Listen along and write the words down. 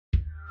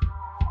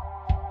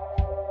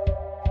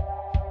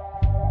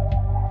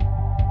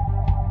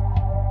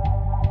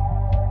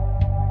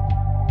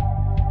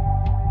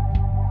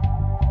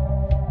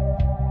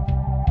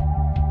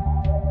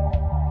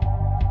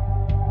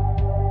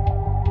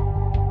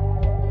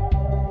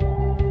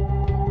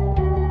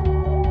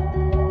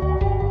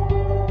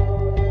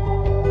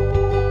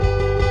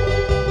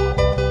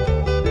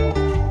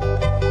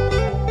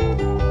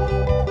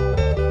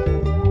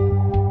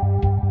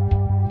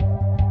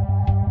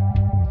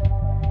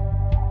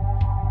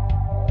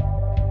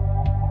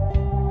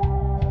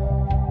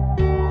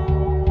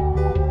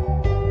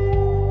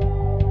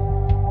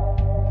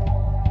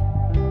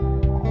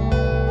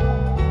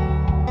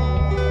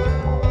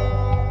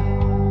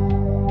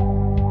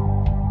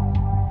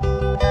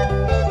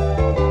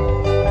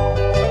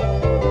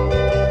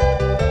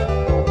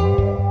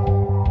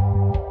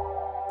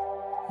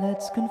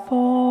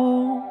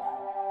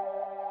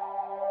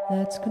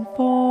Let's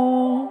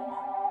conform.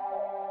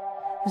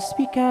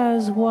 Speak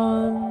as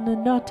one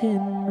and not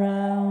in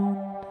round.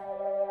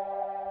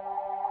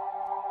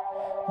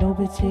 No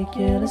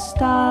particular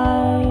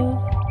style,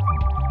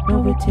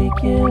 no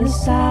particular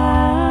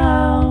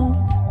sound.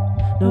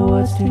 No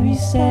words to be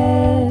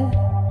said,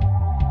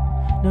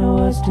 no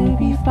words to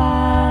be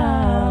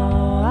found.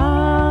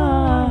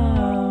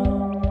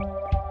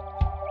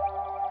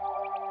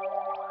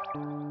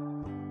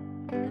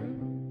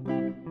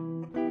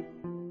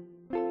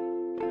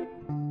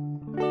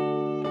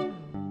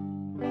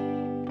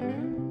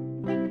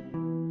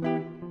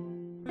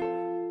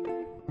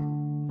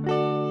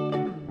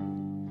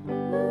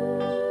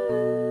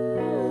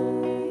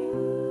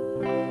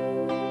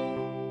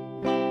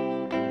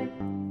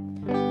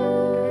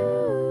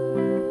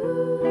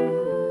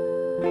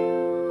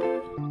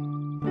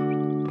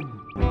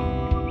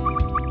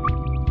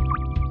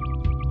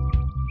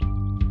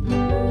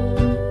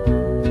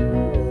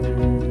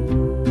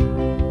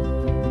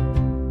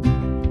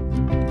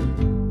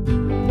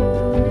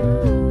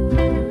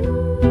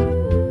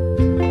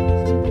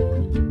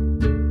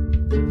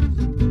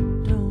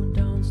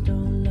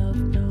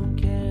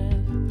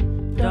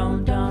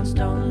 Don't dance,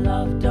 don't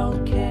love,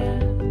 don't care.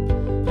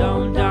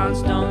 Don't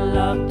dance, don't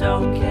love,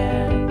 don't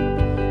care.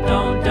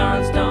 Don't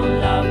dance, don't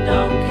love,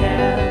 don't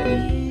care.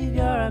 Leave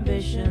your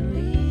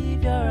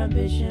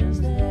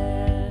ambitions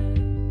there.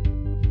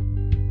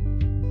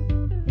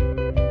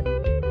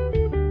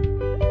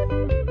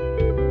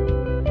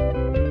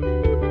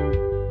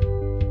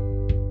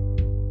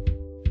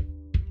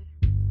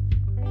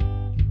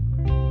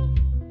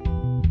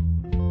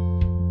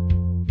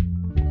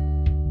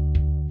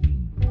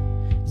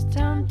 It's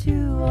time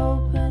to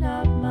open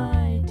up,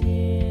 my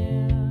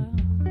dear,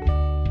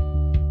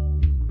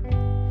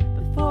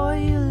 before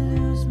you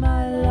lose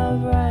my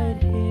love right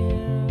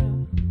here.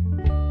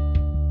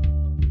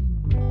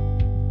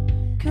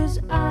 'Cause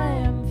I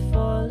am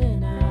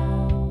falling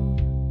out,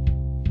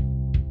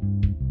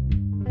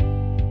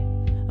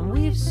 and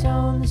we've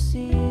sown the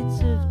seed